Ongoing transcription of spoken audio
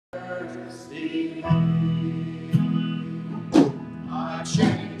mercy. Our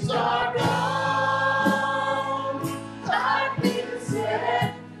chains are gone. I've been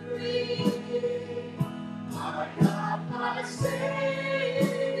set free. I got my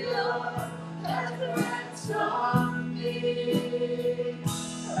Savior has ransomed me,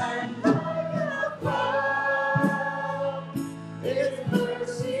 and I have found His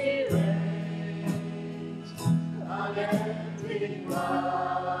mercy reigns, unending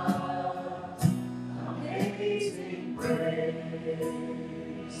love, amazing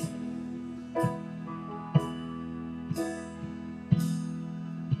grace.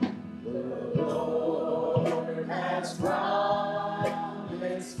 The Lord has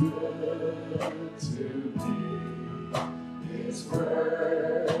promised good to me. His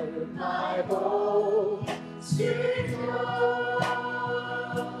word, my hope, secure.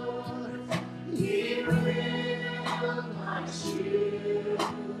 He will my shield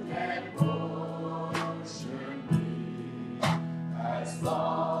and portion be, as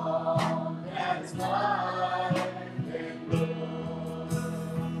long as life endures.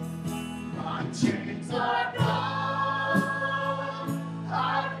 My chains are gone,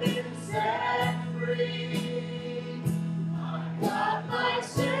 I've been set free. I got my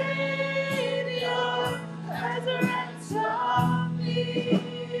Savior has ransomed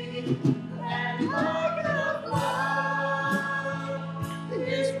me, and I can find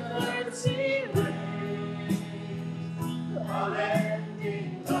His mercy reigns,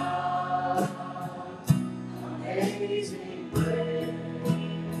 unending love, amazing grace.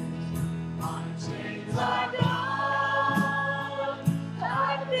 My chains are gone,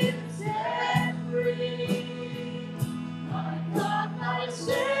 I've been set free. I got my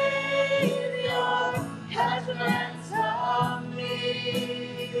Savior has ransomed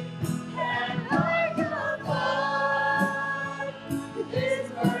me, and I can find His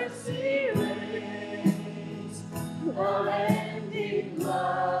mercy reigns, unending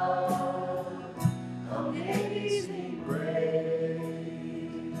love, amazing grace.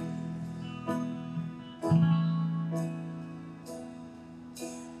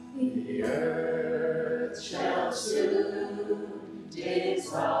 The earth shall soon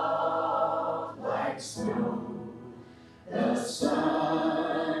dissolve like snow, the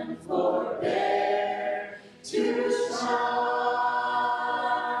sun forbear to shine,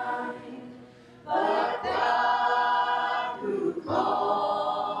 but thou who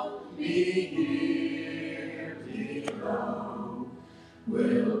called me here below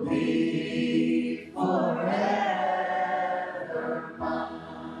will be forever mine,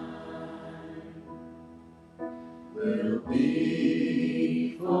 will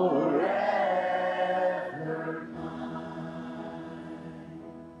be forever mine.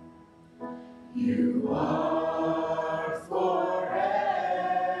 You are forever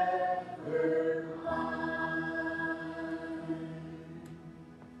mine.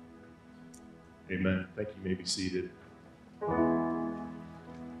 Amen. Thank you. You may be seated.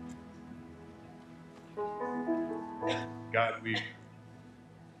 God, we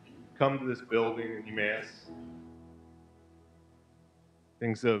come to this building and you may ask,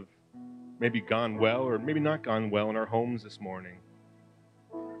 things have maybe gone well or maybe not gone well in our homes this morning.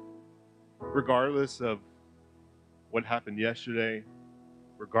 Regardless of what happened yesterday,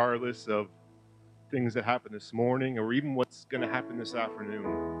 regardless of things that happened this morning, or even what's going to happen this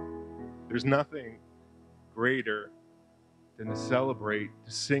afternoon, there's nothing greater than to celebrate,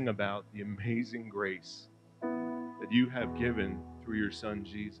 to sing about the amazing grace that you have given through your Son,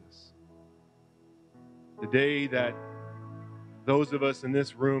 Jesus. The day that those of us in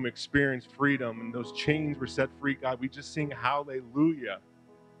this room experienced freedom and those chains were set free, God, we just sing hallelujah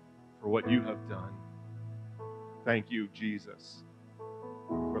for what you have done. Thank you, Jesus,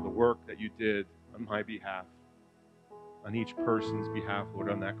 for the work that you did on my behalf, on each person's behalf, Lord,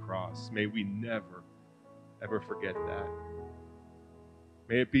 on that cross. May we never, ever forget that.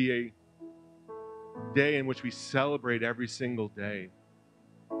 May it be a day in which we celebrate every single day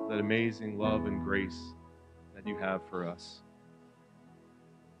that amazing love and grace that you have for us.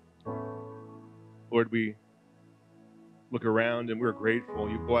 Lord, we look around and we're grateful.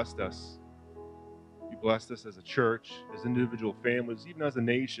 You've blessed us. You blessed us as a church, as individual families, even as a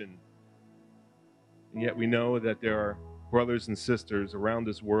nation. And yet we know that there are brothers and sisters around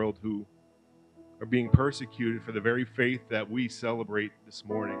this world who are being persecuted for the very faith that we celebrate this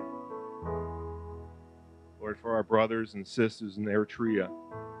morning. Lord, for our brothers and sisters in Eritrea,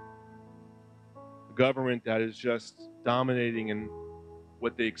 a government that is just dominating in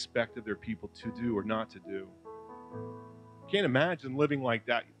what they expect of their people to do or not to do. Can't imagine living like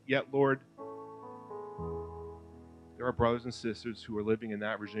that. Yet, Lord, There are brothers and sisters who are living in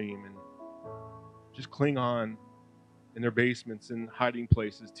that regime and just cling on in their basements and hiding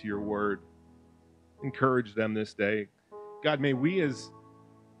places to your word. Encourage them this day. God, may we, as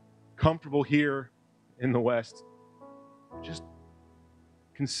comfortable here in the West, just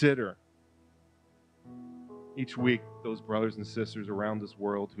consider each week those brothers and sisters around this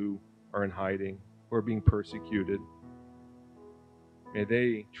world who are in hiding, who are being persecuted. May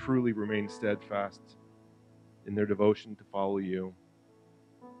they truly remain steadfast in their devotion to follow you.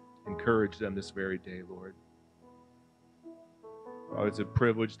 Encourage them this very day, Lord. Oh, it's a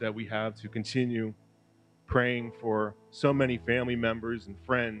privilege that we have to continue praying for so many family members and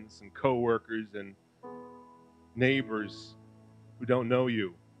friends and co-workers and neighbors who don't know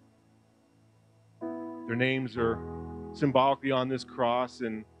you. Their names are symbolically on this cross,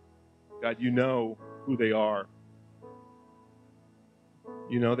 and God, you know who they are.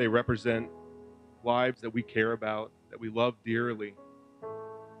 You know they represent lives that we care about, that we love dearly.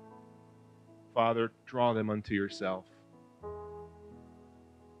 Father, draw them unto yourself.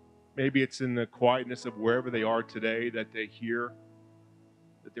 Maybe it's in the quietness of wherever they are today that they hear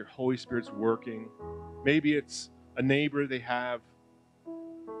that their Holy Spirit's working. Maybe it's a neighbor they have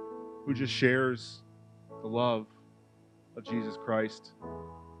who just shares the love of Jesus Christ.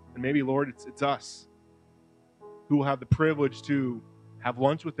 And maybe, Lord, it's us who will have the privilege to have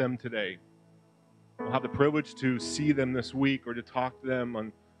lunch with them today. We'll have the privilege to see them this week or to talk to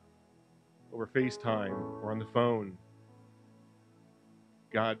them over FaceTime or on the phone.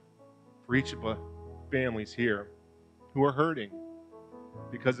 God, for each of the families here who are hurting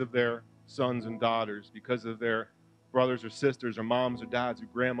because of their sons and daughters, because of their brothers or sisters or moms or dads or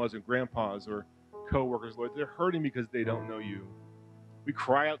grandmas and grandpas or co-workers, Lord, they're hurting because they don't know you. We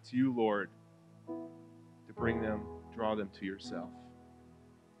cry out to you, Lord, to bring them, draw them to yourself.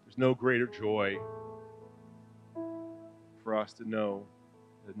 There's no greater joy for us to know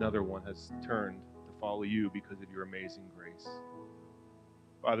that another one has turned to follow you because of your amazing grace.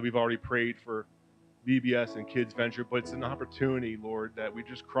 Father, we've already prayed for VBS and Kids Venture, but it's an opportunity, Lord, that we're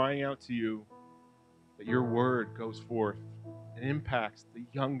just crying out to you that your word goes forth and impacts the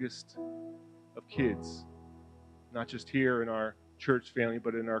youngest of kids, not just here in our church family,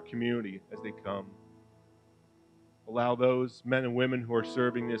 but in our community as they come. Allow those men and women who are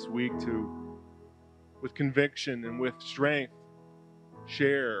serving this week to, with conviction and with strength,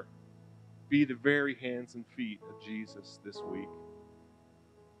 share, be the very hands and feet of Jesus this week.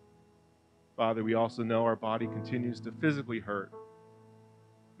 Father, we also know our body continues to physically hurt.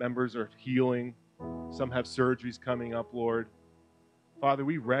 Members are healing. Some have surgeries coming up, Lord. Father,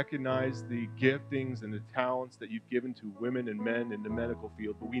 we recognize the giftings and the talents that you've given to women and men in the medical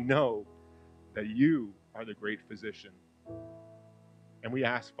field, but we know that you are the great physician. And we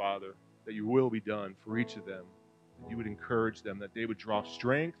ask, Father, that your will be done for each of them, that you would encourage them, that they would draw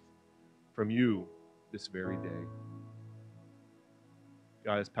strength from you this very day.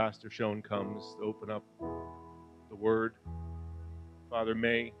 God, as Pastor Schoen comes to open up the word, Father,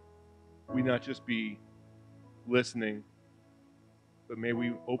 may we not just be listening, but may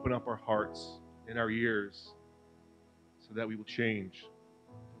we open up our hearts and our ears so that we will change.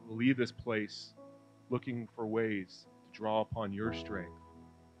 We'll leave this place looking for ways to draw upon your strength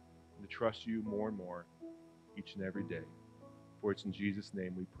and to trust you more and more each and every day. For it's in Jesus'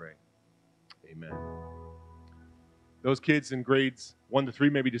 name we pray. Amen. Those kids in grades 1 to 3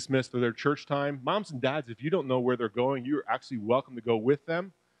 may be dismissed for their church time. Moms and dads, if you don't know where they're going, you're actually welcome to go with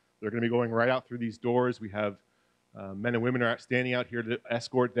them. They're going to be going right out through these doors. We have men and women are standing out here to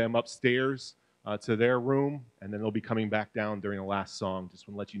escort them upstairs to their room, and then they'll be coming back down during the last song. Just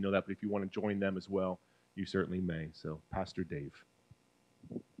want to let you know that, but if you want to join them as well, you certainly may. So, Pastor Dave.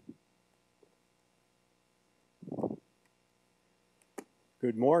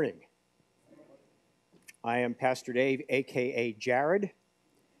 Good morning. I am Pastor Dave, a.k.a. Jared,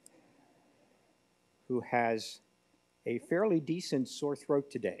 who has a fairly decent sore throat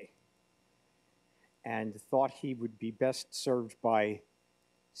today and thought he would be best served by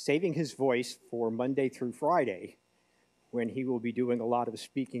saving his voice for Monday through Friday when he will be doing a lot of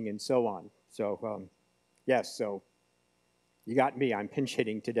speaking and so on. So, yes, so you got me. I'm pinch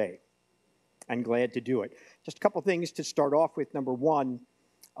hitting today. I'm glad to do it. Just a couple things to start off with. Number one,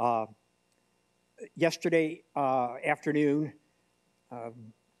 yesterday afternoon,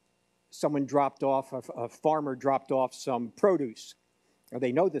 someone dropped off, a farmer dropped off some produce. Now,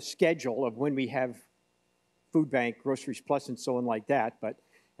 they know the schedule of when we have food bank, Groceries Plus, and so on like that,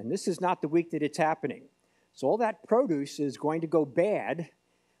 and this is not the week that it's happening. So all that produce is going to go bad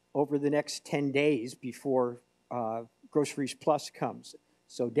over the next 10 days before Groceries Plus comes.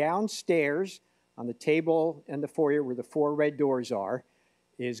 So downstairs, on the table in the foyer where the 4 red doors are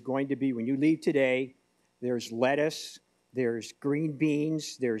is going to be, when you leave today, there's lettuce, there's green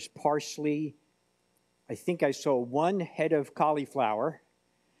beans, there's parsley. I think I saw 1 head of cauliflower,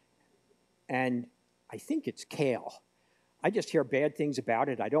 and I think it's kale. I just hear bad things about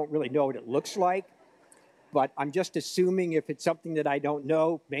it. I don't really know what it looks like, but I'm just assuming if it's something that I don't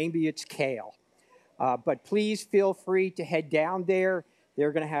know, maybe it's kale. But please feel free to head down there.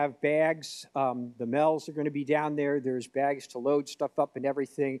 They're going to have bags. The Mells are going to be down there. There's bags to load stuff up and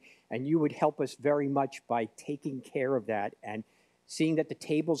everything. And you would help us very much by taking care of that and seeing that the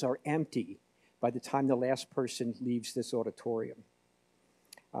tables are empty by the time the last person leaves this auditorium.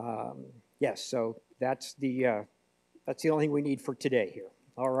 Yes, so that's the only thing we need for today here.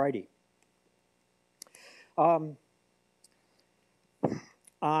 All righty. On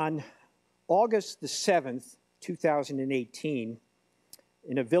August the 7th, 2018,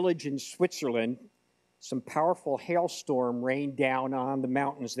 in a village in Switzerland, some powerful hailstorm rained down on the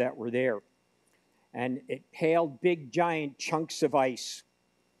mountains that were there. And it hailed big, giant chunks of ice.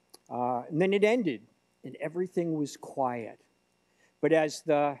 And then it ended, and everything was quiet. But as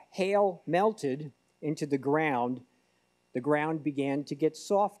the hail melted into the ground began to get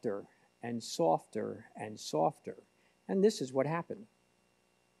softer and softer and softer. And this is what happened.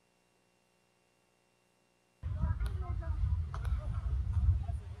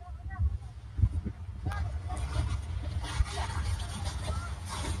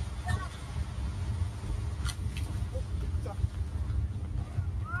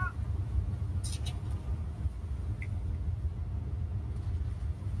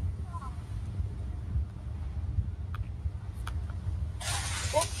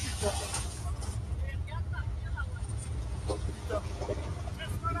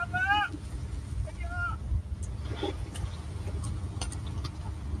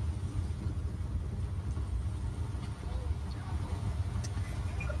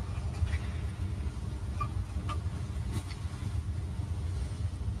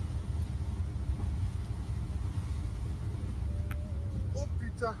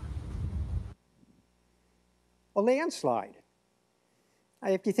 A landslide.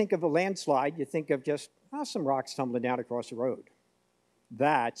 If you think of a landslide, you think of just some rocks tumbling down across the road.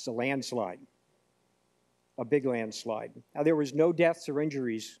 That's a landslide, a big landslide. Now, there was no deaths or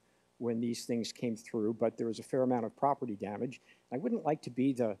injuries when these things came through, but there was a fair amount of property damage. I wouldn't like to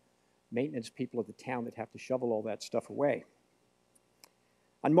be the maintenance people of the town that have to shovel all that stuff away.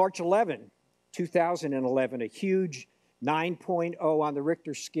 On March 11, 2011, a huge 9.0 on the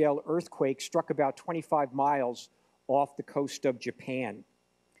Richter scale earthquake struck about 25 miles off the coast of Japan.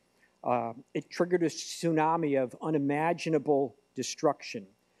 It triggered a tsunami of unimaginable destruction.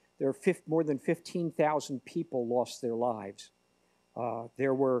 There are more than 15,000 people lost their lives.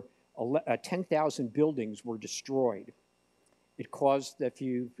 There were 10,000 buildings were destroyed. It caused,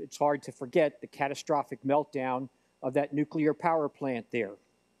 it's hard to forget, the catastrophic meltdown of that nuclear power plant there.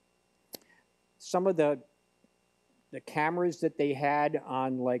 Some of the cameras that they had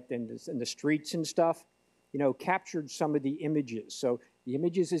on, like, in the streets and stuff, captured some of the images. So the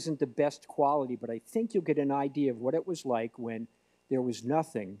images isn't the best quality, but I think you'll get an idea of what it was like when there was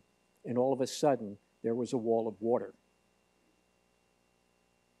nothing and all of a sudden there was a wall of water.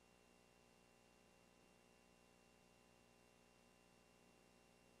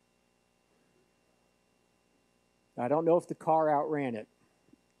 I don't know if the car outran it.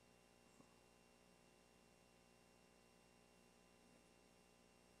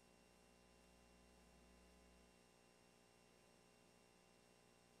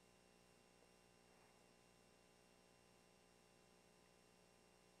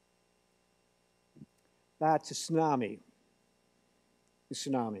 That's a tsunami. A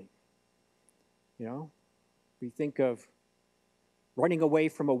tsunami. We think of running away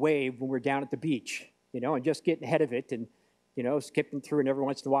from a wave when we're down at the beach, and just getting ahead of it and, skipping through, and every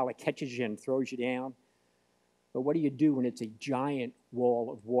once in a while it catches you and throws you down. But what do you do when it's a giant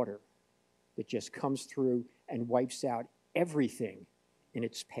wall of water that just comes through and wipes out everything in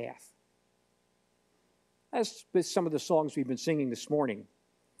its path? As with some of the songs we've been singing this morning,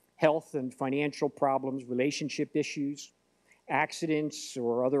 health and financial problems, relationship issues, accidents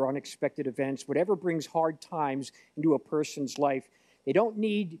or other unexpected events, whatever brings hard times into a person's life, they don't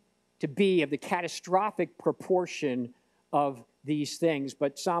need to be of the catastrophic proportion of these things,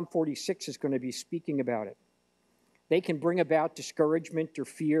 but Psalm 46 is going to be speaking about it. They can bring about discouragement or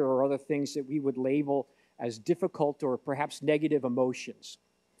fear or other things that we would label as difficult or perhaps negative emotions.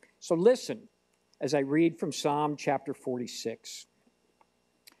 So listen as I read from Psalm chapter 46.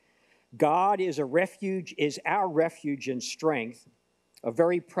 God is our refuge and strength, a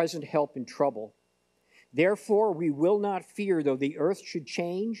very present help in trouble. Therefore, we will not fear though the earth should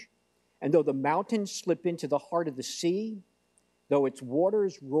change, and though the mountains slip into the heart of the sea, though its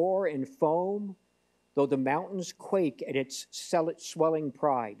waters roar and foam, though the mountains quake at its swelling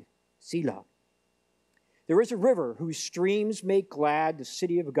pride. Selah. There is a river whose streams make glad the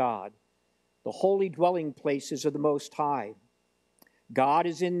city of God, the holy dwelling places of the Most High. God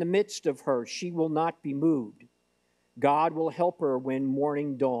is in the midst of her. She will not be moved. God will help her when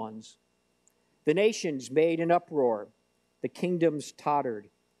morning dawns. The nations made an uproar. The kingdoms tottered.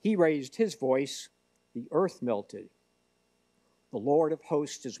 He raised his voice. The earth melted. The Lord of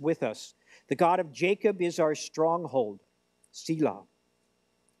hosts is with us. The God of Jacob is our stronghold. Selah.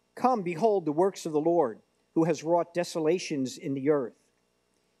 Come, behold the works of the Lord, who has wrought desolations in the earth.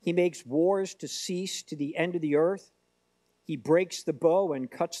 He makes wars to cease to the end of the earth. He breaks the bow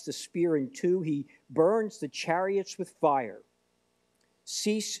and cuts the spear in two. He burns the chariots with fire.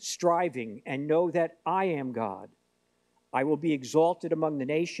 Cease striving and know that I am God. I will be exalted among the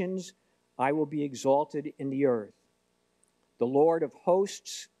nations. I will be exalted in the earth. The Lord of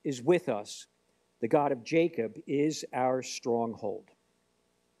hosts is with us. The God of Jacob is our stronghold.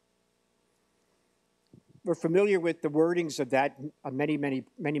 We're familiar with the wordings of that.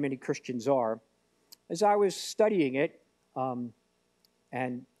 Many Christians are. As I was studying it,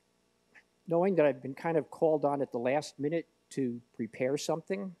 and knowing that I've been kind of called on at the last minute to prepare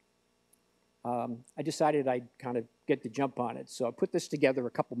something, I decided I'd kind of get the jump on it. So I put this together a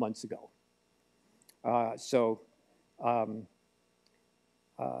couple months ago. So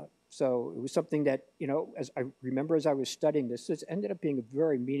it was something that, as I remember as I was studying this ended up being a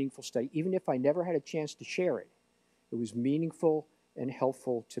very meaningful study. Even if I never had a chance to share it, it was meaningful and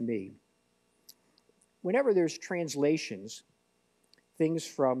helpful to me. Whenever there's translations, things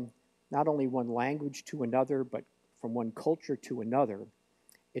from not only one language to another, but from one culture to another,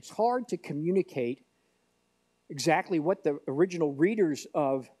 it's hard to communicate exactly what the original readers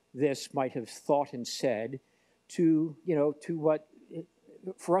of this might have thought and said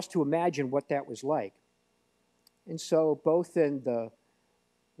for us to imagine what that was like. And so both in the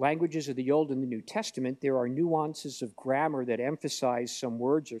languages of the Old and the New Testament, there are nuances of grammar that emphasize some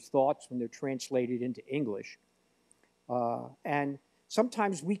words or thoughts when they're translated into English. And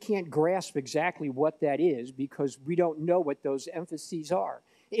sometimes we can't grasp exactly what that is because we don't know what those emphases are.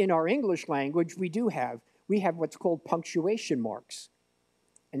 In our English language, we have what's called punctuation marks.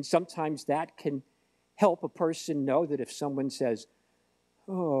 And sometimes that can help a person know that if someone says,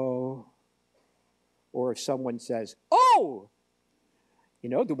 oh, or if someone says, oh,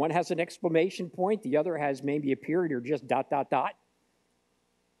 the one has an exclamation point, the other has maybe a period or just ...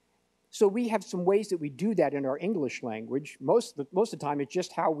 So we have some ways that we do that in our English language. Most of the time, it's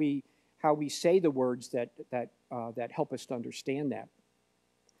just how we say the words that help us to understand that.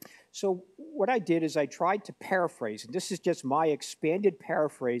 So what I did is I tried to paraphrase, and this is just my expanded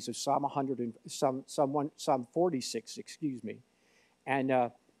paraphrase of Psalm 46,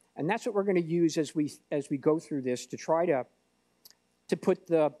 and that's what we're going to use as we go through this to try to put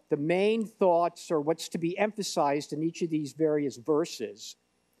the main thoughts or what's to be emphasized in each of these various verses,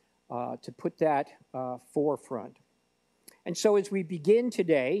 to put that forefront. And so as we begin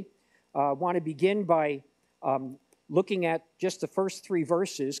today, I want to begin by looking at just the first three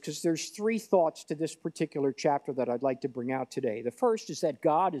verses, because there's three thoughts to this particular chapter that I'd like to bring out today. The first is that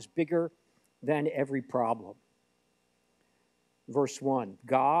God is bigger than every problem. Verse 1,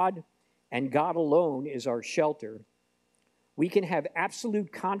 God and God alone is our shelter. We can have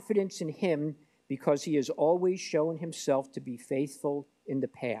absolute confidence in him because he has always shown himself to be faithful in the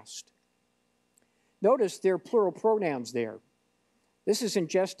past. Notice there are plural pronouns there. This isn't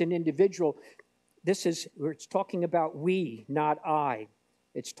just an individual. It's talking about we, not I.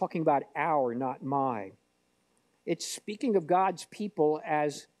 It's talking about our, not my. It's speaking of God's people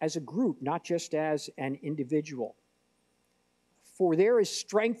as a group, not just as an individual. For there is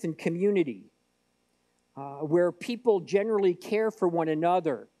strength in community, where people generally care for one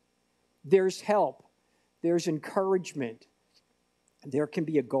another. There's help. There's encouragement. There can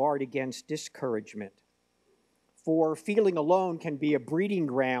be a guard against discouragement. For feeling alone can be a breeding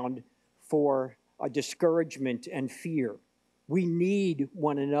ground for a discouragement and fear. We need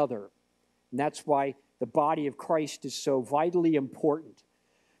one another. And that's why the body of Christ is so vitally important.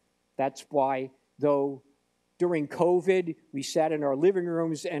 That's why, though during COVID, we sat in our living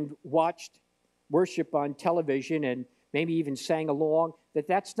rooms and watched worship on television and maybe even sang along,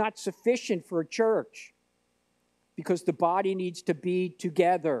 that's not sufficient for a church, because the body needs to be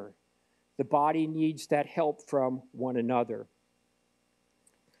together. The body needs that help from one another.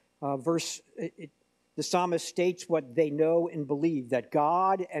 The psalmist states what they know and believe, that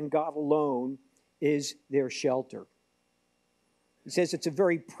God and God alone is their shelter. He says it's a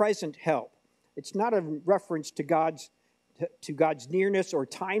very present help. It's not a reference to God's nearness or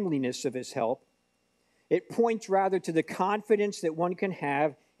timeliness of his help. It points rather to the confidence that one can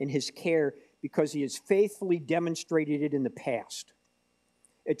have in his care because he has faithfully demonstrated it in the past.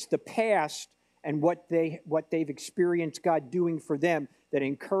 It's the past and what they've experienced God doing for them that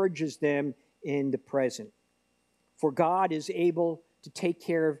encourages them in the present. For God is able to take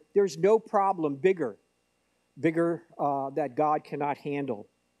care of, there's no problem bigger that God cannot handle.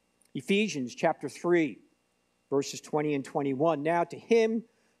 Ephesians chapter 3, verses 20 and 21. Now to him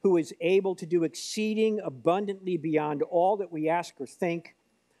who is able to do exceeding abundantly beyond all that we ask or think,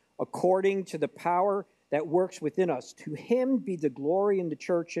 according to the power that works within us. To him be the glory in the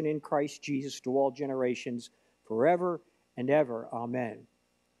church and in Christ Jesus to all generations, forever and ever. Amen.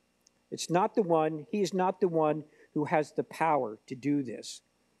 He is not the one who has the power to do this.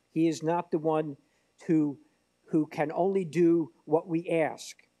 He is not the one who can only do what we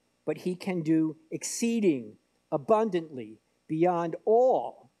ask, but he can do exceeding abundantly beyond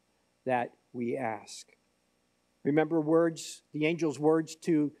all that we ask. Remember the angel's words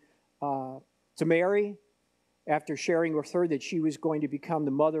to Mary after sharing with her that she was going to become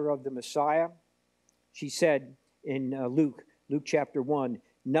the mother of the Messiah? She said in Luke chapter 1,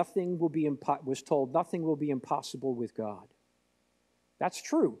 nothing will be impossible with God. That's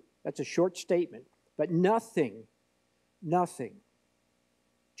true. That's a short statement. But nothing.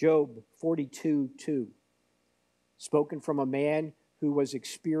 Job 42:2, spoken from a man who was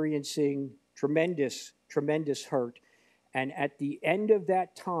experiencing tremendous hurt. And at the end of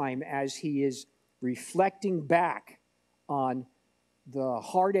that time, as he is reflecting back on the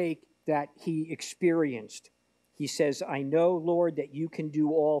heartache that he experienced, he says, I know, Lord, that you can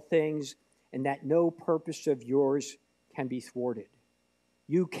do all things and that no purpose of yours can be thwarted.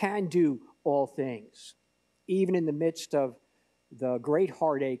 You can do all things, even in the midst of the great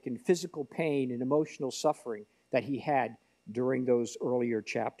heartache and physical pain and emotional suffering that he had during those earlier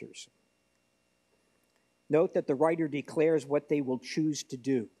chapters. Note that the writer declares what they will choose to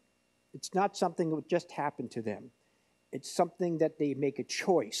do. It's not something that would just happen to them. It's something that they make a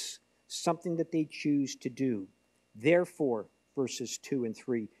choice, something that they choose to do. Therefore, verses 2 and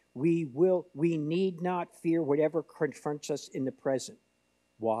 3, we need not fear whatever confronts us in the present.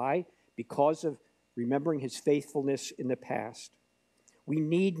 Why? Because of remembering his faithfulness in the past. We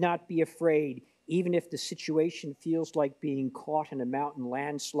need not be afraid, even if the situation feels like being caught in a mountain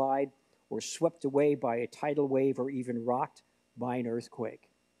landslide or swept away by a tidal wave or even rocked by an earthquake.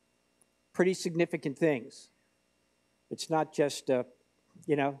 Pretty significant things. It's not just, about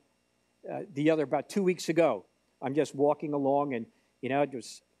 2 weeks ago, I'm just walking along and,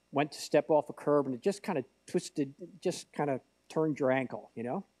 just went to step off a curb and it just kind of twisted, just kind of turned your ankle,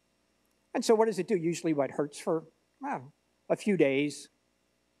 And so what does it do? Usually what hurts for, a few days.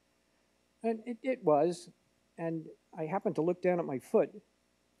 And it was. And I happened to look down at my foot.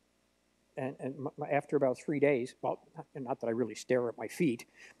 And after about 3 days, well, not that I really stare at my feet,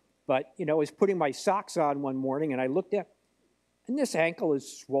 but, I was putting my socks on one morning and I looked at, and this ankle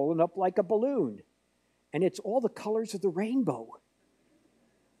is swollen up like a balloon. And it's all the colors of the rainbow.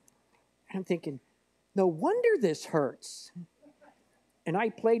 And I'm thinking, no wonder this hurts. And I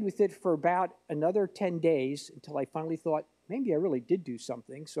played with it for about another 10 days until I finally thought, maybe I really did do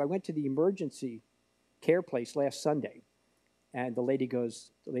something. So I went to the emergency care place last Sunday. And the lady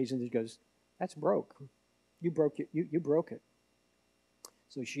goes, that's broke. You broke it.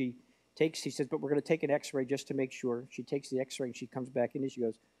 So she says, but we're going to take an x-ray just to make sure. She takes the x-ray and she comes back in and she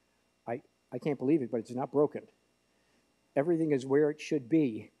goes, I can't believe it, but it's not broken. Everything is where it should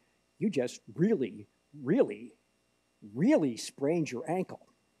be. You just really, really, really sprained your ankle.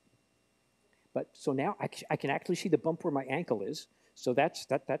 But so now I can actually see the bump where my ankle is. So that's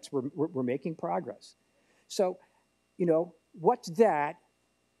we're making progress. So, what's that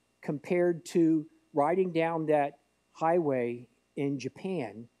compared to riding down that highway in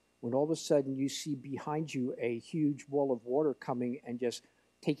Japan when all of a sudden you see behind you a huge wall of water coming and just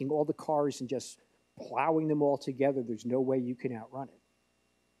taking all the cars and just plowing them all together? There's no way you can outrun it.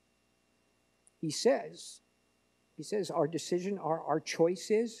 He says our decision, our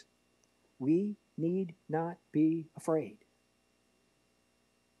choice is we need not be afraid.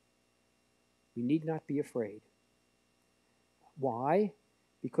 We need not be afraid. Why?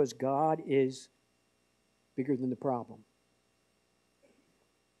 Because God is bigger than the problem.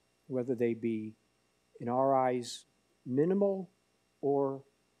 Whether they be, in our eyes, minimal or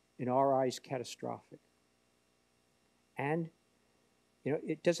in our eyes, catastrophic. And,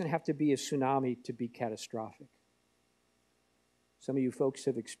 it doesn't have to be a tsunami to be catastrophic. Some of you folks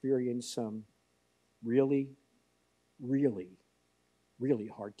have experienced some really, really, really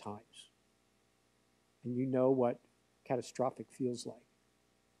hard times. And you know what catastrophic feels like.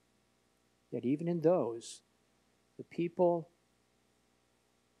 Yet even in those, the people,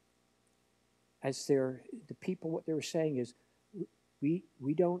 what they were saying is, we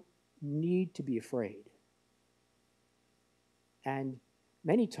don't need to be afraid. And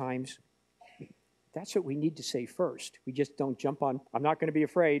many times, that's what we need to say first. We just don't jump on, I'm not going to be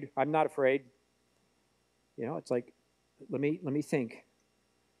afraid. I'm not afraid. You know, it's like, let me think.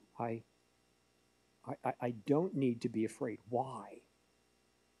 I don't need to be afraid. Why?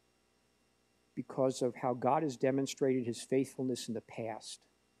 Because of how God has demonstrated his faithfulness in the past.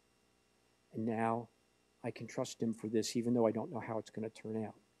 And now I can trust him for this, even though I don't know how it's going to turn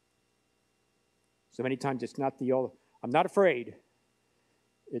out. So many times it's not the old, I'm not afraid.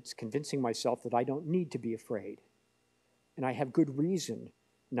 It's convincing myself that I don't need to be afraid. And I have good reason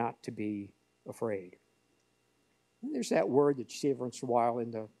not to be afraid. And there's that word that you see every once in a while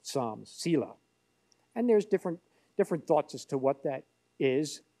in the Psalms, Selah. And there's different thoughts as to what that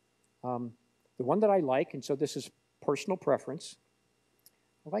is. The one that I like, and so this is personal preference,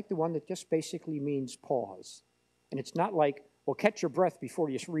 I like the one that just basically means pause. And it's not like, well, catch your breath before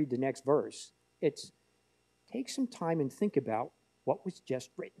you read the next verse. It's take some time and think about what was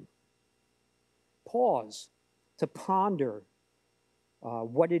just written. Pause to ponder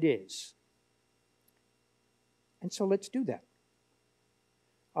what it is. And so let's do that.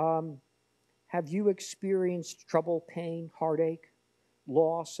 Have you experienced trouble, pain, heartache,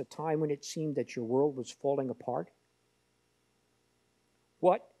 loss, a time when it seemed that your world was falling apart?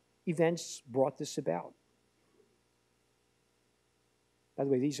 What events brought this about? By the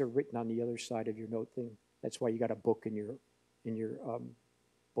way, these are written on the other side of your note thing. That's why you got a book in your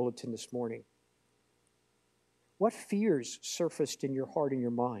bulletin this morning. What fears surfaced in your heart and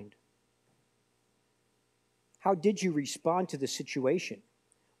your mind? How did you respond to the situation?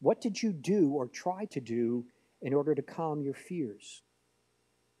 What did you do or try to do in order to calm your fears?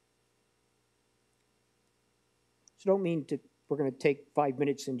 So don't mean we're going to take 5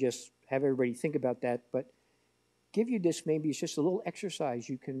 minutes and just have everybody think about that, but give you this, maybe it's just a little exercise.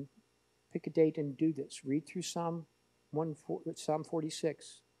 You can pick a date and do this. Read through Psalm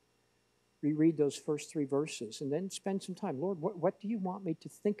 46. Reread those first 3 verses and then spend some time. Lord, what do you want me to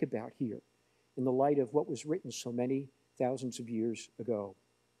think about here in the light of what was written so many thousands of years ago?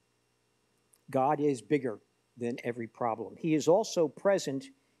 God is bigger than every problem. He is also present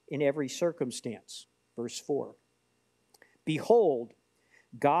in every circumstance. Verse 4. Behold,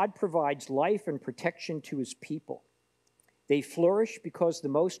 God provides life and protection to his people. They flourish because the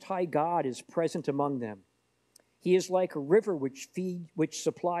Most High God is present among them. He is like a river which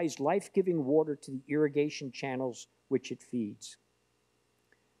supplies life-giving water to the irrigation channels which it feeds.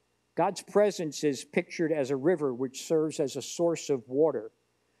 God's presence is pictured as a river which serves as a source of water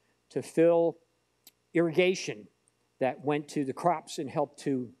to fill irrigation that went to the crops and helped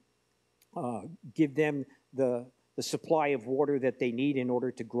to give them the supply of water that they need in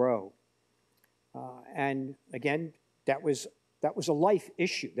order to grow. And again, that was a life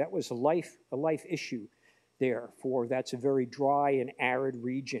issue. That was a life issue there, for that's a very dry and arid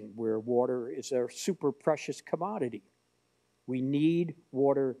region where water is a super precious commodity. We need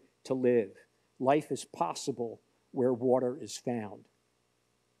water to live. Life is possible where water is found.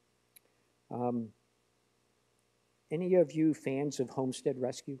 Any of you fans of Homestead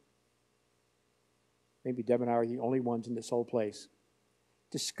Rescue? Maybe Deb and I are the only ones in this whole place.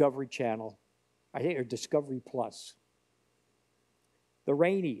 Discovery Channel, I think, or Discovery Plus. The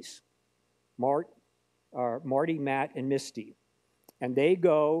Rainies, Marty, Matt, and Misty. And they've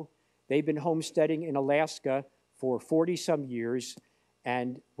been homesteading in Alaska for 40-some years.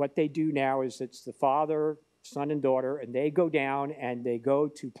 And what they do now is it's the father, son, and daughter, and they go down and they go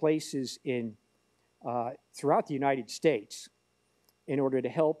to places throughout the United States in order to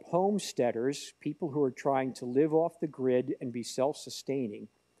help homesteaders, people who are trying to live off the grid and be self-sustaining,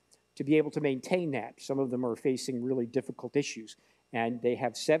 to be able to maintain that. Some of them are facing really difficult issues. And they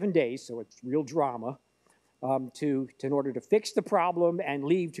have 7 days, so it's real drama, in order to fix the problem and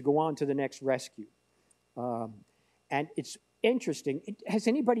leave to go on to the next rescue. And it's interesting. Has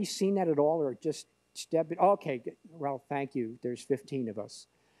anybody seen that at all, or just step it? Okay, well, thank you. There's 15 of us.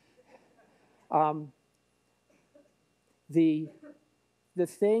 The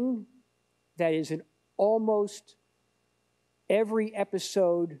thing that is in almost every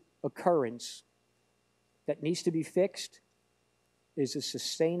episode occurrence that needs to be fixed is a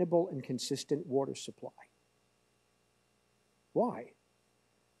sustainable and consistent water supply. Why?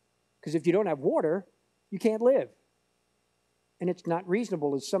 Because if you don't have water, you can't live. and it's not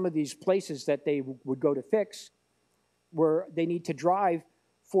reasonable, as some of these places that they would go to fix, where they need to drive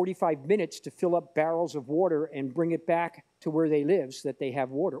 45 minutes to fill up barrels of water and bring it back to where they live so that they have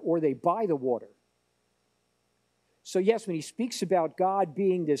water, or they buy the water. So yes, when he speaks about God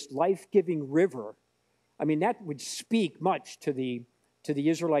being this life-giving river, I mean, that would speak much to the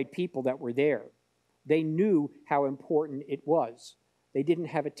Israelite people that were there. They knew how important it was. They didn't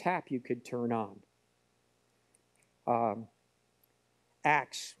have a tap you could turn on.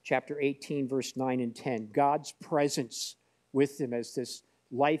 Acts chapter 18, verse 9 and 10. God's presence with them as this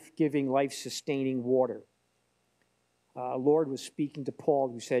life-giving, life-sustaining water. Lord was speaking to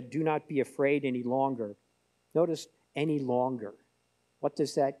Paul, who said, do not be afraid any longer. Notice, any longer. What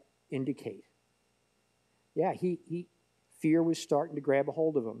does that indicate? Yeah, fear was starting to grab a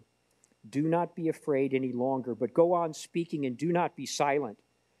hold of him. Do not be afraid any longer, but go on speaking and do not be silent.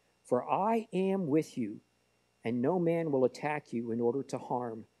 For I am with you, and no man will attack you in order to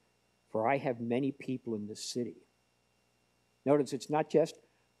harm, for I have many people in this city. Notice it's not just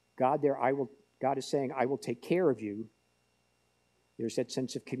God there. God is saying, I will take care of you. There's that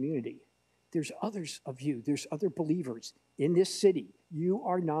sense of community. There's others of you. There's other believers in this city. You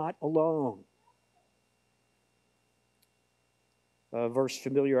are not alone. A verse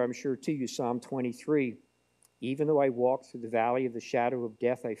familiar, I'm sure, to you, Psalm 23. Even though I walk through the valley of the shadow of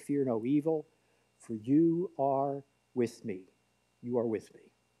death, I fear no evil, for you are with me. You are with me.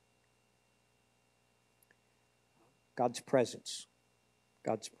 God's presence.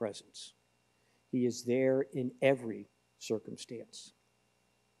 God's presence. He is there in every circumstance.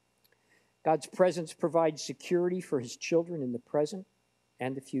 God's presence provides security for his children in the present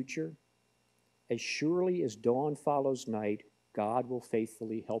and the future. As surely as dawn follows night, God will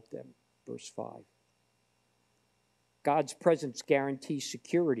faithfully help them. Verse 5. God's presence guarantees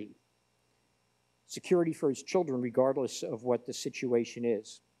security. Security for his children regardless of what the situation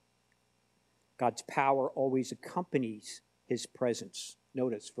is. God's power always accompanies his presence.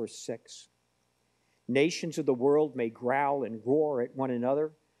 Notice verse 6. Nations of the world may growl and roar at one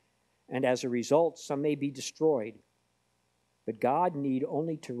another, and as a result, some may be destroyed. But God need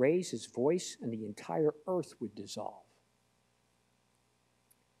only to raise his voice, and the entire earth would dissolve.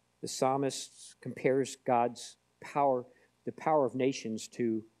 The psalmist compares God's power, the power of nations,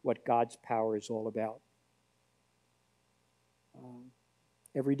 to what God's power is all about.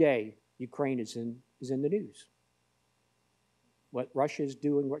 Every day, Ukraine is in the news. What Russia is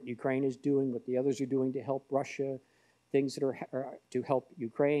doing, what Ukraine is doing, what the others are doing to help Russia, things that are to help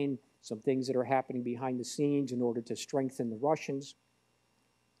Ukraine, some things that are happening behind the scenes in order to strengthen the Russians.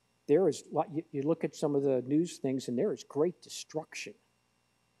 There is, you look at some of the news things, and there is great destruction.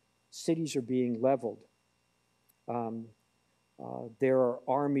 Cities are being leveled. There are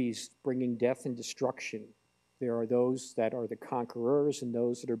armies bringing death and destruction. There are those that are the conquerors and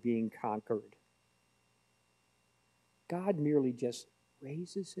those that are being conquered. God merely just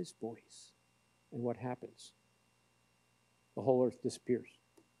raises his voice, and what happens? The whole earth disappears.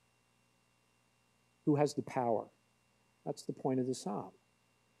 Who has the power? That's the point of the psalm.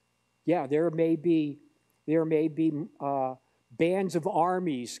 Yeah, there may be bands of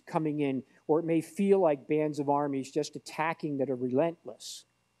armies coming in, or it may feel like bands of armies just attacking that are relentless.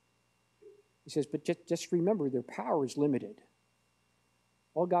 He says, but just remember, their power is limited.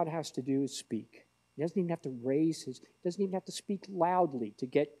 All God has to do is speak. He doesn't even have to doesn't even have to speak loudly to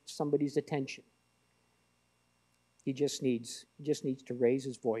get somebody's attention. He just needs to raise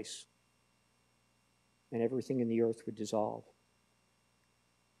his voice, and everything in the earth would dissolve.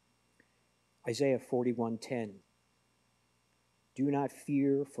 Isaiah 41:10. Do not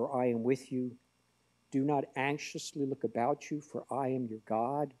fear, for I am with you. Do not anxiously look about you, for I am your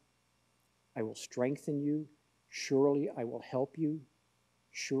God. I will strengthen you. Surely I will help you.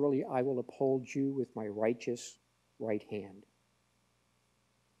 Surely I will uphold you with my righteous right hand.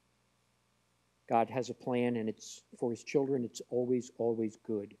 God has a plan, and it's for his children. It's always, always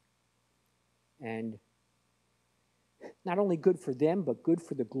good. And not only good for them, but good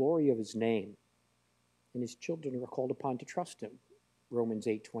for the glory of his name. And his children are called upon to trust him. Romans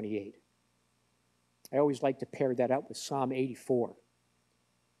 8:28. I always like to pair that up with Psalm 84,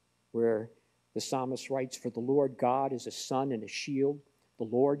 where the psalmist writes, for the Lord God is a sun and a shield. The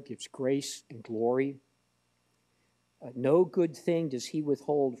Lord gives grace and glory. No good thing does he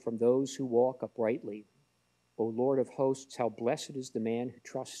withhold from those who walk uprightly. O Lord of hosts, how blessed is the man who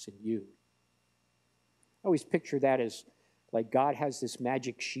trusts in you. I always picture that as like God has this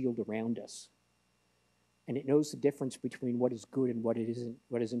magic shield around us, and it knows the difference between what is good and what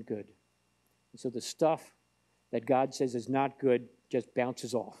isn't good. And so the stuff that God says is not good just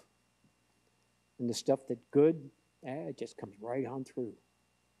bounces off. And the stuff that's good, It just comes right on through.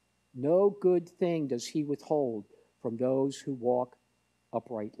 No good thing does he withhold from those who walk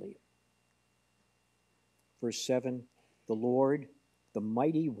uprightly. Verse 7, the Lord, the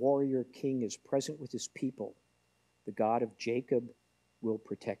mighty warrior king, is present with his people. The God of Jacob will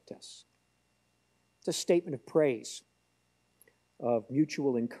protect us. It's a statement of praise, of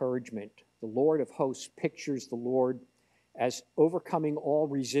mutual encouragement. The Lord of hosts pictures the Lord as overcoming all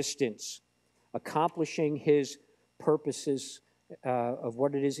resistance, accomplishing his purposes of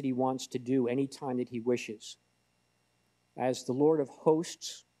what it is that he wants to do anytime that he wishes. As the Lord of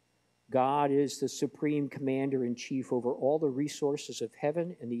hosts, God is the supreme commander-in-chief over all the resources of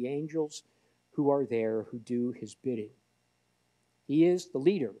heaven and the angels who are there who do his bidding. He is the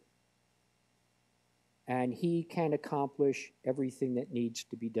leader, and he can accomplish everything that needs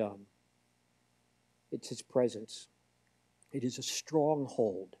to be done. It's his presence. It is a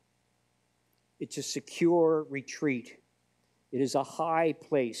stronghold. It's a secure retreat. It is a high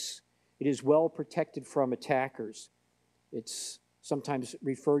place. It is well protected from attackers. It's sometimes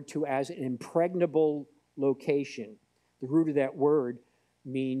referred to as an impregnable location. The root of that word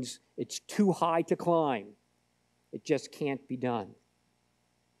means it's too high to climb. It just can't be done.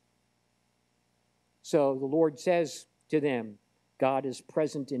 So the Lord says to them, God is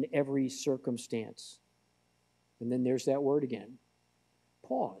present in every circumstance. And then there's that word again.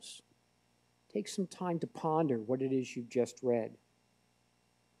 Pause. Take some time to ponder what it is you've just read.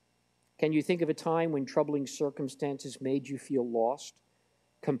 Can you think of a time when troubling circumstances made you feel lost,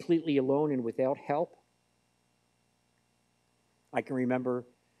 completely alone and without help? I can remember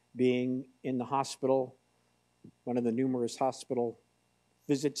being in the hospital, one of the numerous hospital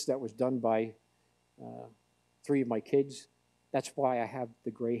visits that was done by 3 of my kids. That's why I have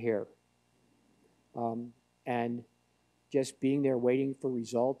the gray hair. And just being there waiting for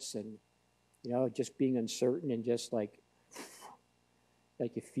results and, just being uncertain and just like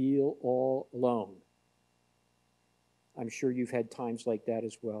you feel all alone. I'm sure you've had times like that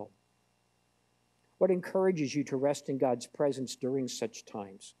as well. What encourages you to rest in God's presence during such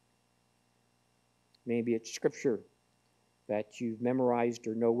times? Maybe it's scripture that you've memorized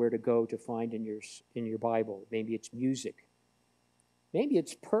or know where to go to find in your Bible. Maybe it's music. Maybe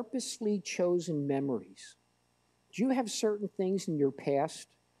it's purposely chosen memories. Do you have certain things in your past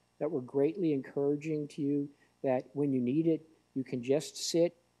that were greatly encouraging to you that when you need it, you can just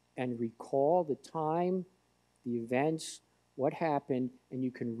sit and recall the time, the events, what happened, and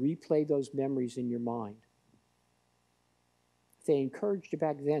you can replay those memories in your mind? If they encouraged you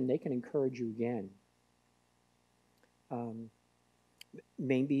back then, they can encourage you again.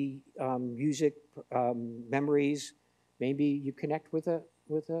 Maybe music, memories. Maybe you connect with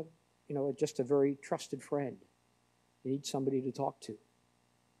just a very trusted friend. You need somebody to talk to.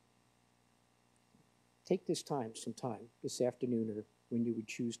 Take some time this afternoon or when you would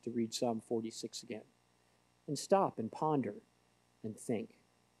choose to read Psalm 46 again, and stop and ponder and think.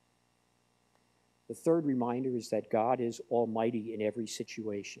 The third reminder is that God is almighty in every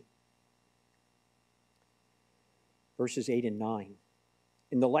situation. Verses 8 and 9.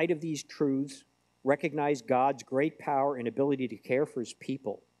 In the light of these truths, recognize God's great power and ability to care for his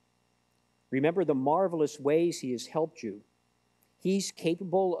people. Remember the marvelous ways he has helped you. He's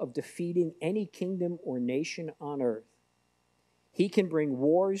capable of defeating any kingdom or nation on earth. He can bring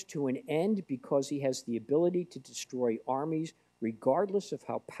wars to an end because he has the ability to destroy armies regardless of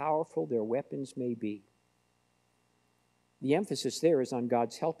how powerful their weapons may be. The emphasis there is on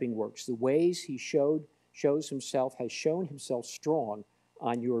God's helping works, the ways he has shown himself strong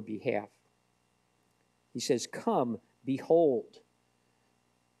on your behalf. He says, come, behold.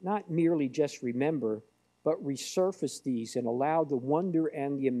 Not merely just remember, but resurface these and allow the wonder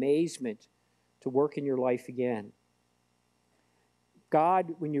and the amazement to work in your life again.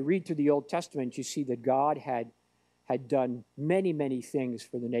 God, when you read through the Old Testament, you see that God had done many, many things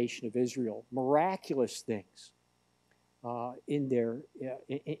for the nation of Israel, miraculous things in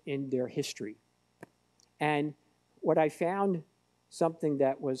their history. And what I found, something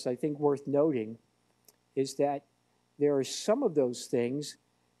that was, I think, worth noting, is that there are some of those things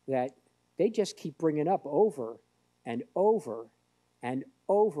that they just keep bringing up over and over and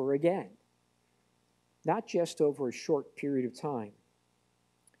over again, not just over a short period of time.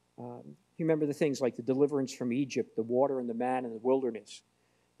 You remember the things like the deliverance from Egypt, the water and the man in the wilderness,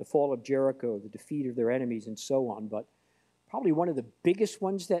 the fall of Jericho, the defeat of their enemies, and so on. But probably one of the biggest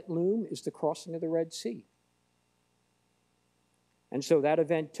ones that loom is the crossing of the Red Sea. And so that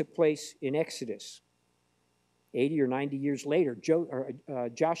event took place in Exodus. 80 or 90 years later,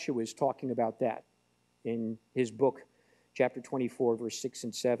 Joshua is talking about that in his book, chapter 24, verse 6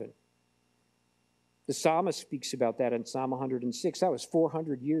 and 7. The psalmist speaks about that in Psalm 106. That was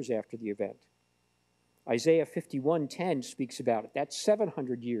 400 years after the event. Isaiah 51:10 speaks about it. That's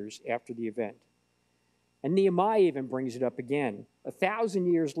 700 years after the event. And Nehemiah even brings it up again, 1,000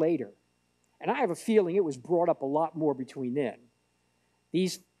 years later. And I have a feeling it was brought up a lot more between then.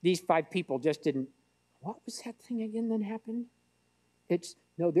 These 5 people just didn't, what was that thing again that happened?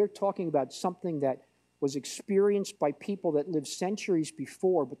 They're talking about something that was experienced by people that lived centuries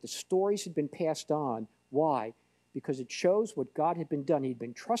before, but the stories had been passed on. Why? Because it shows what God had been done. He'd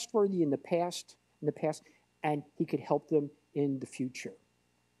been trustworthy in the past, and he could help them in the future.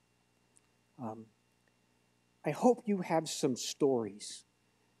 I hope you have some stories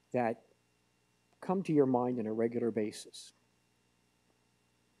that come to your mind on a regular basis.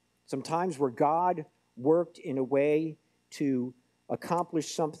 Sometimes where God worked in a way to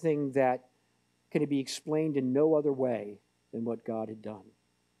accomplish something that can be explained in no other way than what God had done.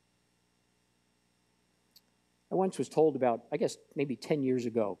 I once was told about, I guess maybe 10 years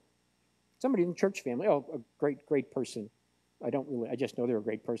ago, somebody in the church family, a great person. I just know they're a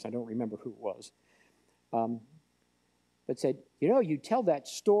great person. I don't remember who it was. But said, you tell that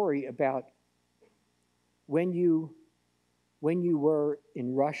story about when you were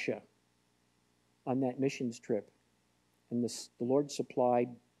in Russia on that missions trip, and the Lord supplied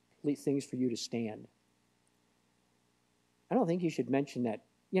things for you to stand. I don't think you should mention that.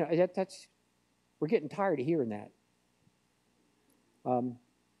 We're getting tired of hearing that.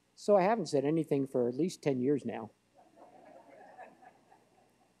 So I haven't said anything for at least 10 years now.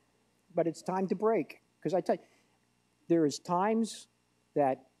 But it's time to break. Because I tell you, there is times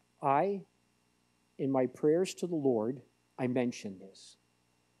that in my prayers to the Lord, I mention this.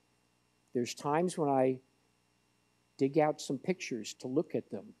 There's times when I dig out some pictures to look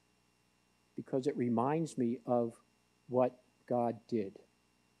at them because it reminds me of what God did.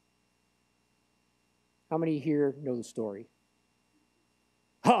 How many here know the story?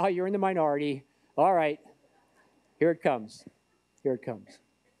 You're in the minority. All right. Here it comes.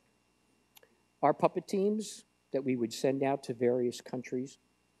 Our puppet teams that we would send out to various countries,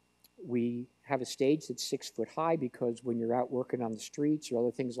 we have a stage that's 6 foot high because when you're out working on the streets or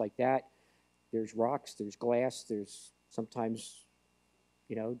other things like that, there's rocks, there's glass, there's sometimes,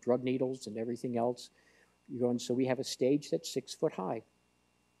 drug needles and everything else. So we have a stage that's 6 foot high.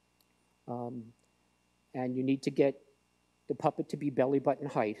 And you need to get the puppet to be belly button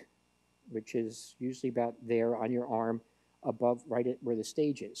height, which is usually about there on your arm above, right at where the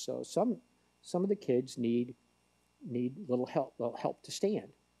stage is. So some of the kids need little help to stand.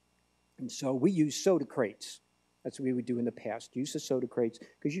 And so we use soda crates. That's what we would do in the past. Use the soda crates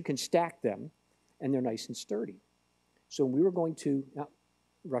because you can stack them and they're nice and sturdy. So when we were going to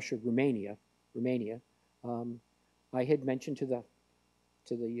Romania, I had mentioned to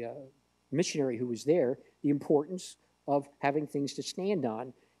the missionary who was there the importance of having things to stand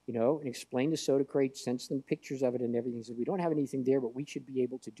on, and explain the soda crate, sent them pictures of it and everything. So we don't have anything there, but we should be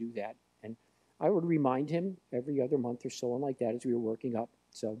able to do that. And I would remind him every other month or so on like that as we were working up.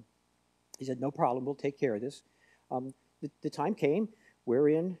 So he said, no problem, we'll take care of this. The time came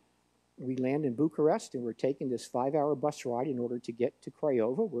wherein we land in Bucharest, and we're taking this 5-hour bus ride in order to get to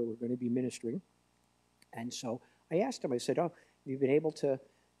Craiova, where we're going to be ministering. And so I asked him, I said, have you been able to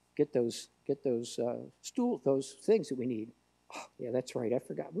get those those things that we need? Oh, yeah, that's right, I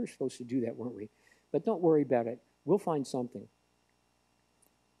forgot. We were supposed to do that, weren't we? But don't worry about it. We'll find something.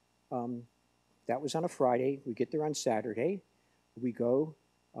 That was on a Friday. We get there on Saturday. We go,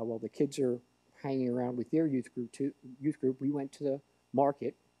 while the kids are hanging around with their youth group, we went to the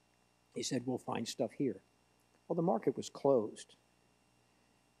market. He said, we'll find stuff here. Well, the market was closed.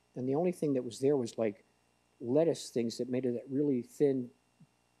 And the only thing that was there was like lettuce things that made of that really thin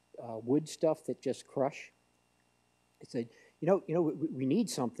wood stuff that just crush. I said, we need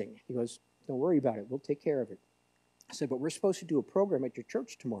something. He goes, don't worry about it. We'll take care of it. I said, but we're supposed to do a program at your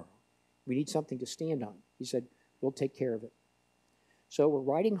church tomorrow. We need something to stand on. He said, we'll take care of it. So we're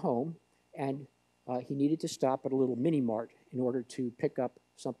riding home, and he needed to stop at a little mini mart in order to pick up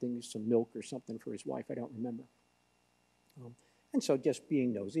something, some milk or something for his wife. I don't remember. And so just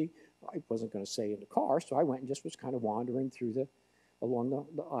being nosy, I wasn't going to say in the car, so I went and just was kind of wandering along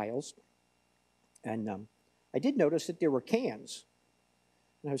the aisles. And I did notice that there were cans.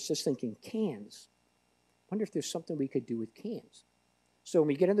 And I was just thinking, cans? I wonder if there's something we could do with cans. So when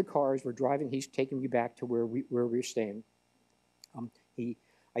we get in the car, as we're driving, he's taking me back to where we're staying.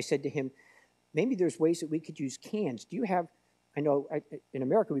 I said to him, maybe there's ways that we could use cans. Do you have, in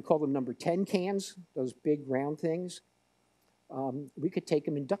America we call them number 10 cans, those big round things. We could take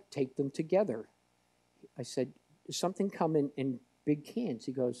them and duct tape them together. I said, does something come in big cans?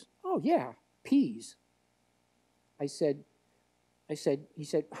 He goes, oh yeah, peas. I said, he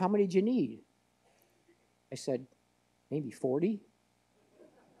said, how many do you need? I said, maybe 40.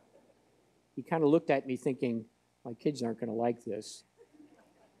 He kind of looked at me thinking, my kids aren't going to like this.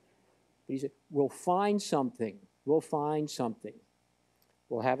 But he said, we'll find something. We'll find something.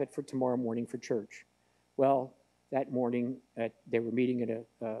 We'll have it for tomorrow morning for church. Well, that morning, they were meeting at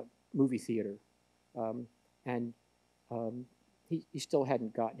a movie theater. He still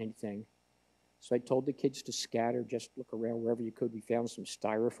hadn't gotten anything. So I told the kids to scatter, just look around wherever you could. We found some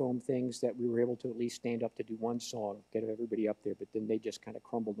styrofoam things that we were able to at least stand up to do one song, get everybody up there, but then they just kind of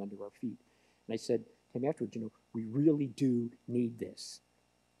crumbled under our feet. And I said to him afterwards, we really do need this.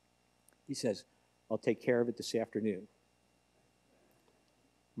 He says, I'll take care of it this afternoon.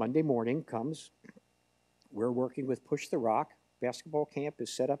 Monday morning comes, we're working with Push the Rock. Basketball camp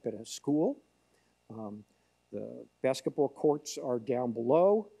is set up at a school. The basketball courts are down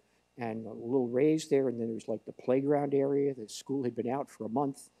below and a little raised there, and then there's like the playground area. The school had been out for a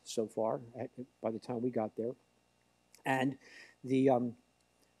month so far by the time we got there. And we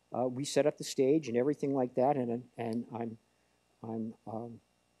set up the stage and everything like that, and I'm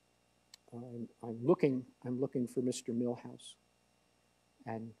looking for Mr. Millhouse.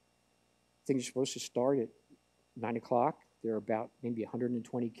 And things are supposed to start at 9 o'clock. There are about maybe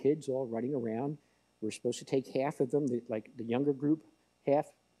 120 kids all running around. We're supposed to take half of them, like the younger group,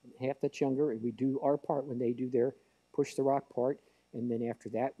 half that's younger, and we do our part when they do their Push the Rock part. And then after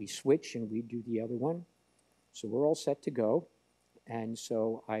that, we switch and we do the other one. So we're all set to go. And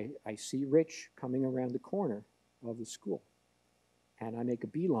so I see Rich coming around the corner of the school. And I make a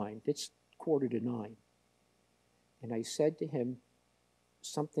beeline. It's 8:45. And I said to him,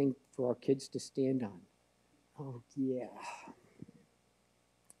 something for our kids to stand on. Oh, yeah.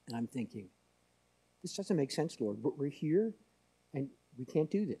 And I'm thinking, this doesn't make sense, Lord. But we're here, and we can't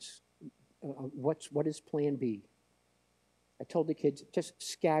do this. What is plan B? I told the kids, just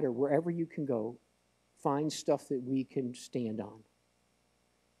scatter wherever you can go. Find stuff that we can stand on.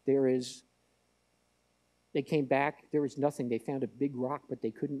 They came back, there was nothing. They found a big rock, but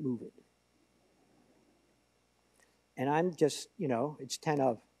they couldn't move it. And I'm just, it's 10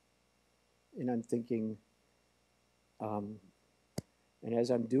 of. And I'm thinking, and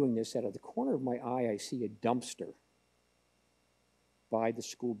as I'm doing this, out of the corner of my eye, I see a dumpster by the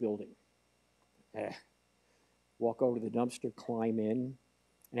school building. Walk over to the dumpster, climb in,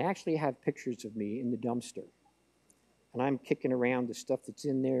 and I actually have pictures of me in the dumpster. And I'm kicking around the stuff that's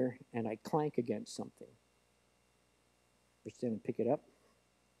in there, and I clank against something. Reach down and pick it up.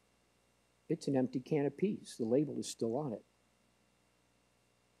 It's an empty can of peas. The label is still on it.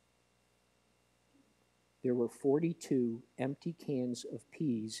 There were 42 empty cans of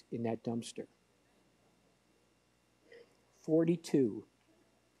peas in that dumpster. 42.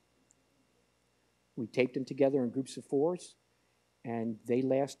 We taped them together in groups of 4s, and they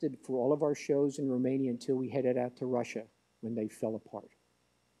lasted for all of our shows in Romania until we headed out to Russia when they fell apart.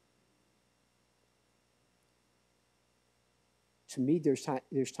 To me,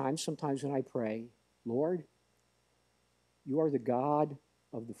 there's times sometimes when I pray, Lord, you are the God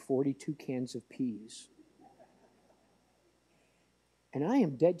of the 42 cans of peas. And I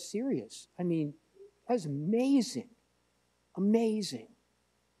am dead serious. I mean, that was amazing. Amazing.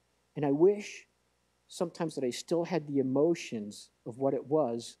 And I wish sometimes that I still had the emotions of what it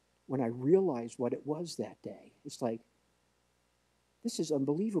was when I realized what it was that day. It's like, this is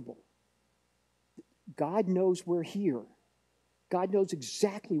unbelievable. God knows we're here. God knows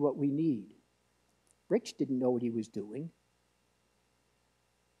exactly what we need. Rich didn't know what he was doing.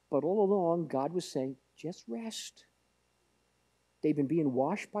 But all along, God was saying, just rest. They've been being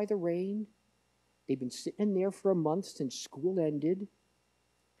washed by the rain. They've been sitting in there for a month since school ended.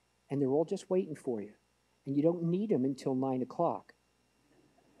 And they're all just waiting for you. And you don't need them until 9 o'clock.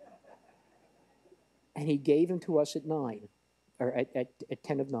 And he gave them to us at 9, or at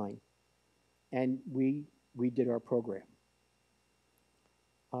 10 of 9. And we did our program.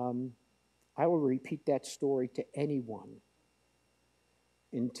 I will repeat that story to anyone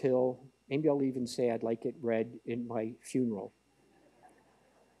until, maybe I'll even say I'd like it read in my funeral.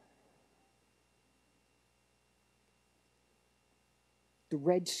 The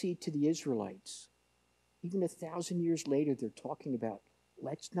Red Sea to the Israelites. Even 1,000 years later, they're talking about,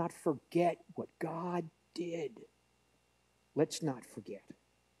 let's not forget what God did. Let's not forget.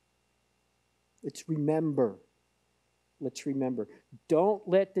 Let's remember. Let's remember. Don't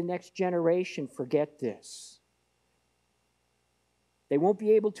let the next generation forget this. They won't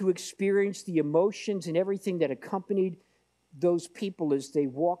be able to experience the emotions and everything that accompanied those people as they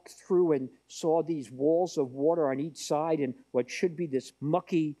walked through and saw these walls of water on each side and what should be this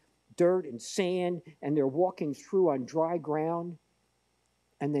mucky dirt and sand, and they're walking through on dry ground.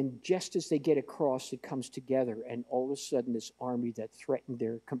 And then just as they get across, it comes together, and all of a sudden this army that threatened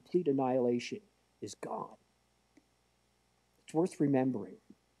their complete annihilation is gone. It's worth remembering,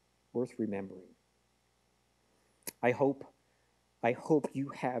 worth remembering. I hope you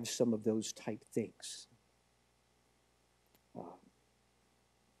have some of those type things.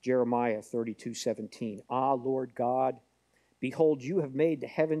 Jeremiah 32:17. Ah, Lord God, behold, you have made the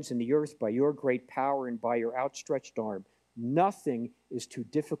heavens and the earth by your great power and by your outstretched arm. Nothing is too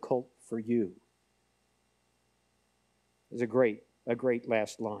difficult for you. It's a great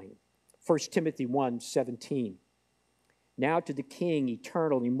last line. 1 Timothy 1:17. Now to the King,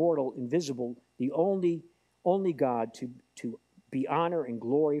 eternal, immortal, invisible, the only God, to be honor and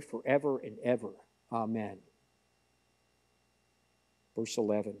glory forever and ever. Amen. Verse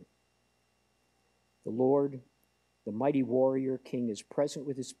 11. The Lord, the mighty warrior king, is present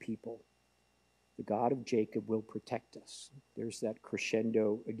with his people. The God of Jacob will protect us. There's that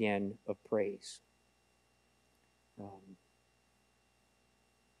crescendo again of praise.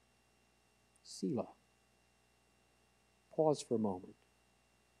 Selah. Pause for a moment.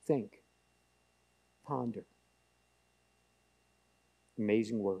 Think. Ponder.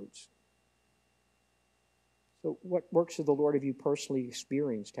 Amazing words. So what works of the Lord have you personally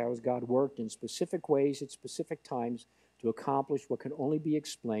experienced? How has God worked in specific ways at specific times to accomplish what can only be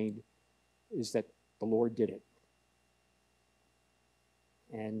explained is that the Lord did it?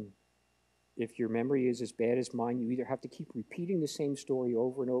 And if your memory is as bad as mine, you either have to keep repeating the same story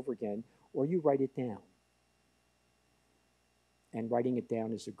over and over again, or you write it down. And writing it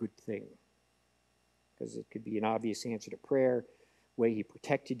down is a good thing, because it could be an obvious answer to prayer, way he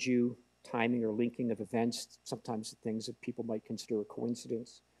protected you, timing or linking of events, sometimes the things that people might consider a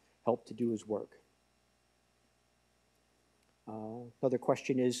coincidence, help to do his work. Another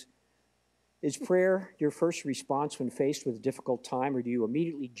question is prayer your first response when faced with a difficult time, or do you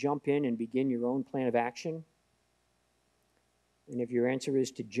immediately jump in and begin your own plan of action? And if your answer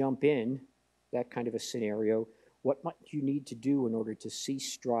is to jump in, that kind of a scenario, what might you need to do in order to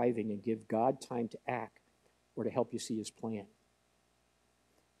cease striving and give God time to act or to help you see his plan?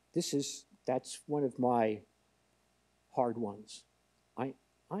 That's one of my hard ones.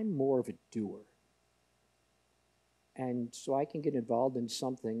 I'm more of a doer. And so I can get involved in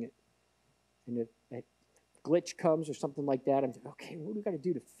something, and if a glitch comes or something like that, I'm thinking, okay, what do we got to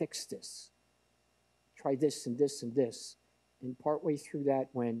do to fix this? Try this and this and this. And partway through that,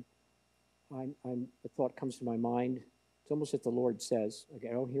 when a thought comes to my mind, it's almost as the Lord says, okay,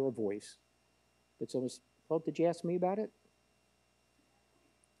 I don't hear a voice. It's almost, well, did you ask me about it?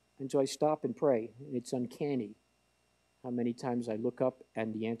 And so I stop and pray, and it's uncanny how many times I look up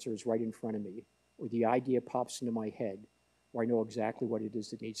and the answer is right in front of me, or the idea pops into my head, or I know exactly what it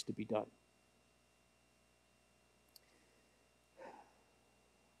is that needs to be done.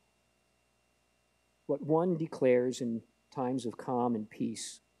 What one declares in times of calm and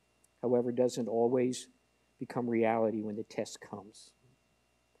peace, however, doesn't always become reality when the test comes.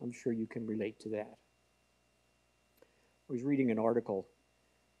 I'm sure you can relate to that. I was reading an article,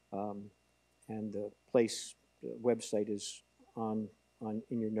 and the website is on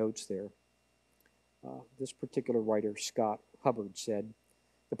in your notes there. This particular writer, Scott Hubbard, said,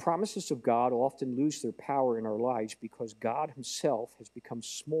 "The promises of God often lose their power in our lives because God himself has become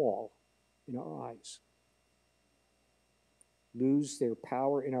small in our eyes." Lose their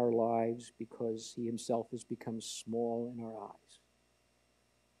power in our lives because he himself has become small in our eyes.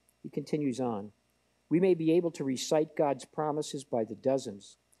 He continues on. We may be able to recite God's promises by the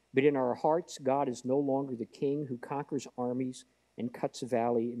dozens, but in our hearts, God is no longer the king who conquers armies and cuts a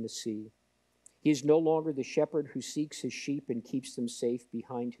valley in the sea. He is no longer the shepherd who seeks his sheep and keeps them safe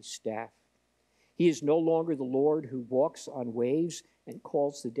behind his staff. He is no longer the Lord who walks on waves and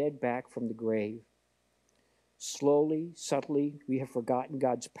calls the dead back from the grave. Slowly, subtly, we have forgotten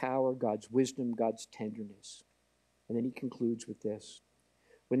God's power, God's wisdom, God's tenderness. And then he concludes with this.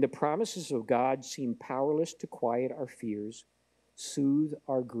 When the promises of God seem powerless to quiet our fears, soothe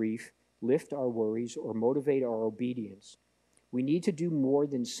our grief, lift our worries, or motivate our obedience, we need to do more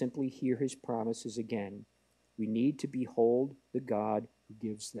than simply hear his promises again. We need to behold the God who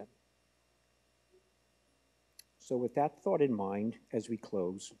gives them. So with that thought in mind, as we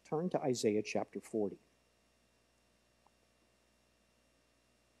close, turn to Isaiah chapter 40.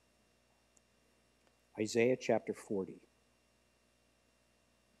 Isaiah chapter 40.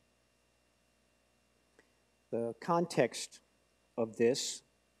 The context of this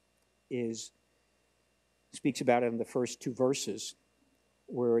speaks about it in the first two verses,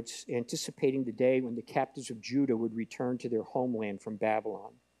 where it's anticipating the day when the captives of Judah would return to their homeland from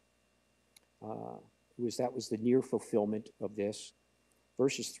Babylon. That was the near fulfillment of this.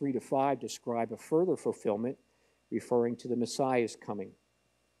 Verses 3 to 5 describe a further fulfillment, referring to the Messiah's coming.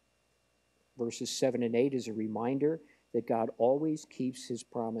 Verses 7 and 8 is a reminder that God always keeps his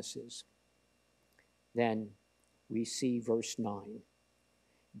promises. Then we see verse 9.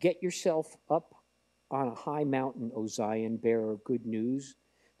 Get yourself up on a high mountain, O Zion, bearer of good news.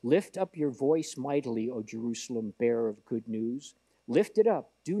 Lift up your voice mightily, O Jerusalem, bearer of good news. Lift it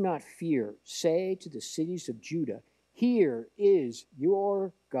up, do not fear. Say to the cities of Judah, here is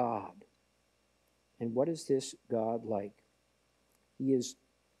your God. And what is this God like? He is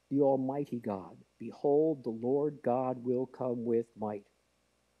the Almighty God. Behold, the Lord God will come with might.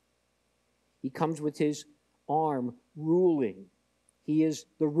 He comes with his arm ruling. He is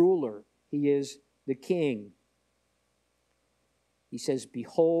the ruler. He is the king. He says,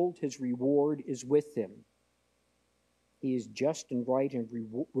 behold, his reward is with him. He is just and right and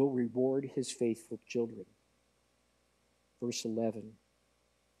will reward his faithful children. Verse 11.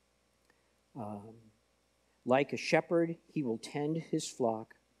 Like a shepherd, he will tend his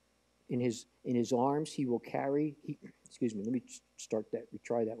flock. In his arms, he will carry. Let me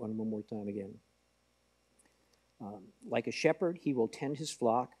try that one more time again. Like a shepherd, he will tend his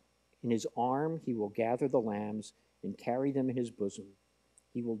flock. In his arm, he will gather the lambs and carry them in his bosom.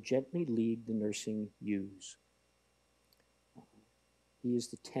 He will gently lead the nursing ewes. He is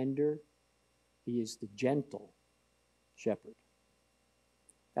the tender, he is the gentle shepherd.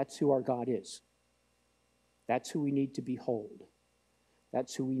 That's who our God is. That's who we need to behold.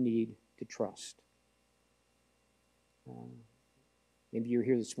 That's who we need to trust. Maybe you're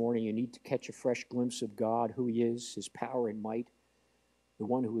here this morning, you need to catch a fresh glimpse of God, who he is, his power and might, the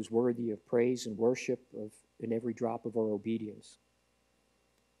one who is worthy of praise and worship in every drop of our obedience.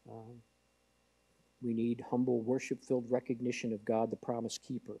 We need humble, worship-filled recognition of God, the promise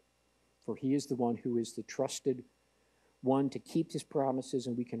keeper, for he is the one who is the trusted one to keep his promises,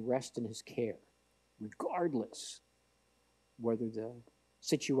 and we can rest in his care, regardless whether the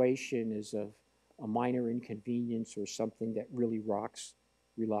situation is of a minor inconvenience or something that really rocks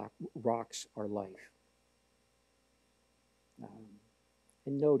our life.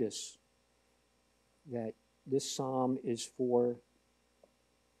 And notice that this psalm is for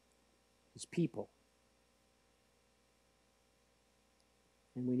his people.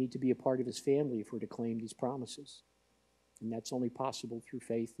 And we need to be a part of his family if we're to claim these promises. And that's only possible through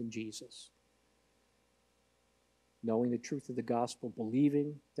faith in Jesus. Knowing the truth of the gospel,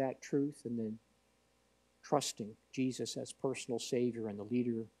 believing that truth, and then trusting Jesus as personal Savior and the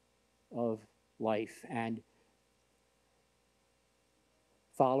leader of life, and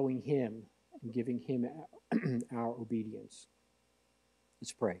following him and giving him our obedience.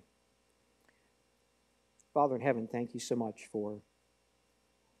 Let's pray. Father in heaven, thank you so much for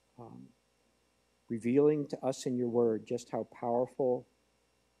revealing to us in your word just how powerful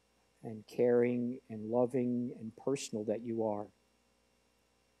and caring and loving and personal that you are.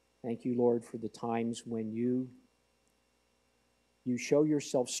 Thank you, Lord, for the times when you show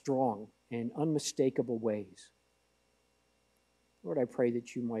yourself strong in unmistakable ways. Lord, I pray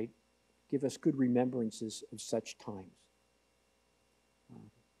that you might give us good remembrances of such times.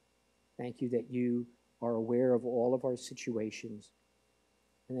 Thank you that you are aware of all of our situations,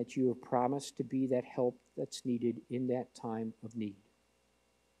 and that you have promised to be that help that's needed in that time of need.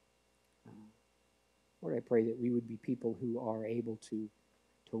 Lord, I pray that we would be people who are able to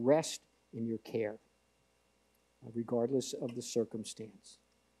rest in your care, regardless of the circumstance,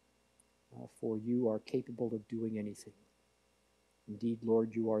 for you are capable of doing anything. Indeed,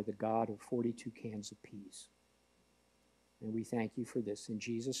 Lord, you are the God of 42 cans of peas. And we thank you for this. In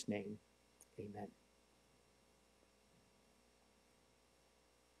Jesus' name, amen.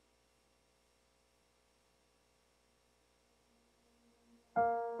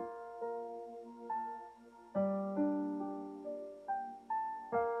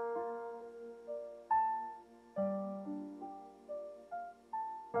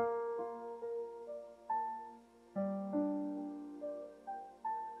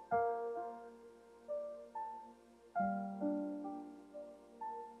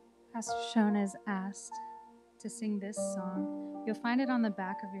 Pastor Shona has asked to sing this song. You'll find it on the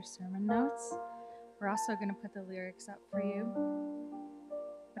back of your sermon notes. We're also going to put the lyrics up for you.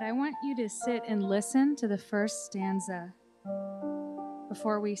 But I want you to sit and listen to the first stanza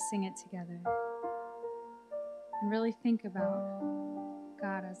before we sing it together. And really think about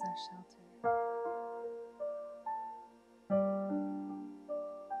God as our shelter.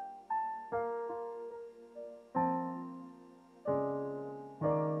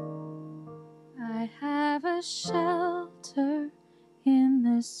 I have a shelter in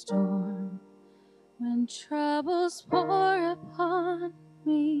the storm. when troubles pour upon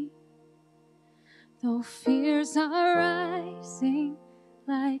me, though fears are rising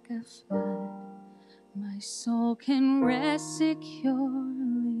like a flood, my soul can rest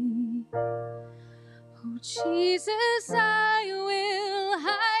securely. Oh, Jesus, I will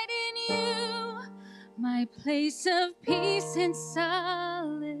hide in you, my place of peace and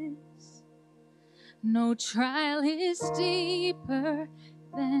solace. No trial is deeper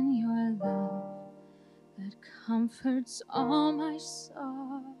than your love that comforts all my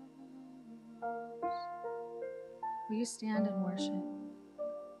sorrows. Will you stand and worship?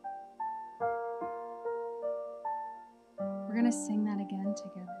 We're going to sing that again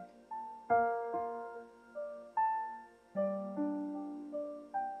together.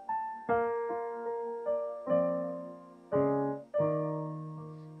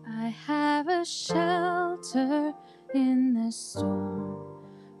 I have a shelter in the storm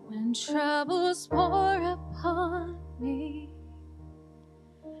when troubles pour upon me.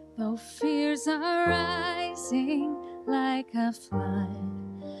 Though fears are rising like a flood,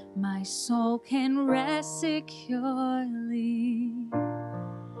 my soul can rest securely.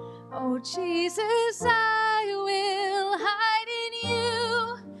 Oh, Jesus, I will hide in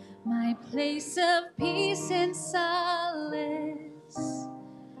you, my place of peace and solace.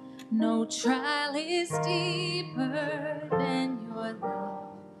 No trial is deeper than your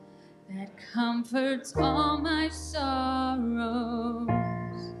love that comforts all my sorrows.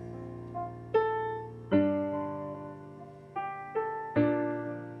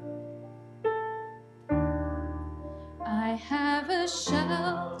 I have a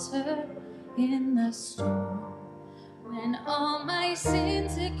shelter in the storm when all my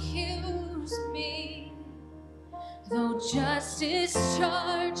sins accuse me. Though justice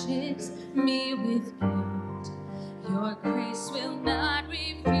charges me with guilt, your grace will not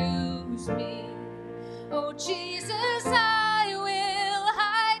refuse me. Oh, Jesus, I will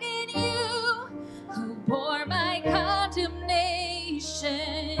hide in you, who bore my condemnation.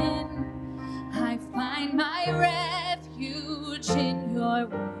 I find my refuge in your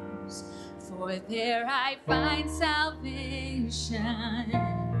wounds, for there I find salvation.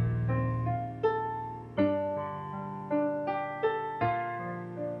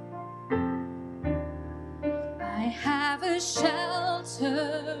 I have a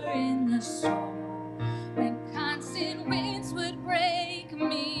shelter in the storm when constant winds would break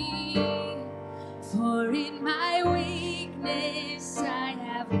me. For in my weakness I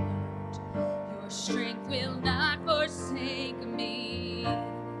have learned your strength will not forsake me.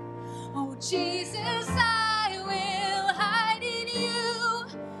 Oh, Jesus, I will hide in you,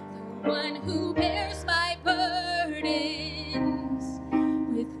 the one who bears my burdens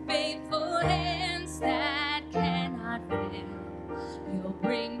with faithful hands that cannot fail. You'll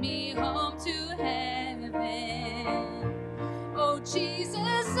bring me home to heaven. Oh, Jesus,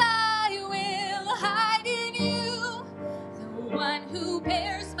 I will hide in you, the one who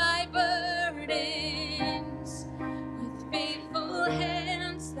bears my burdens with faithful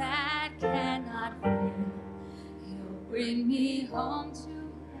hands that cannot fail. You'll bring me home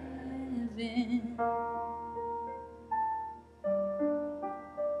to heaven.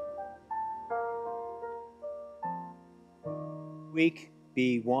 Week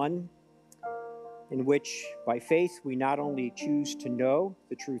be one in which, by faith, we not only choose to know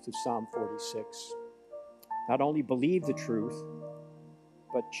the truth of Psalm 46, not only believe the truth,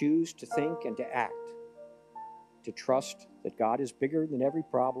 but choose to think and to act, to trust that God is bigger than every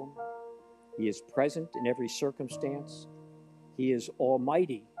problem. He is present in every circumstance. He is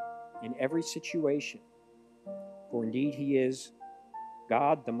almighty in every situation. For indeed, he is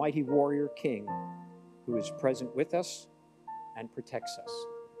God, the mighty warrior king, who is present with us and protects us.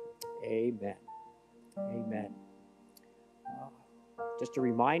 Amen. Amen. Just a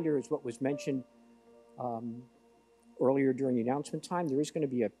reminder, as what was mentioned earlier during the announcement time, there is going to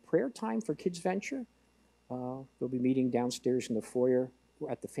be a prayer time for Kids Venture. They'll be meeting downstairs in the foyer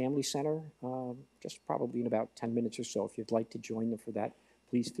at the Family Center, just probably in about 10 minutes or so. If you'd like to join them for that,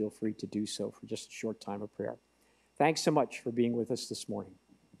 please feel free to do so for just a short time of prayer. Thanks so much for being with us this morning.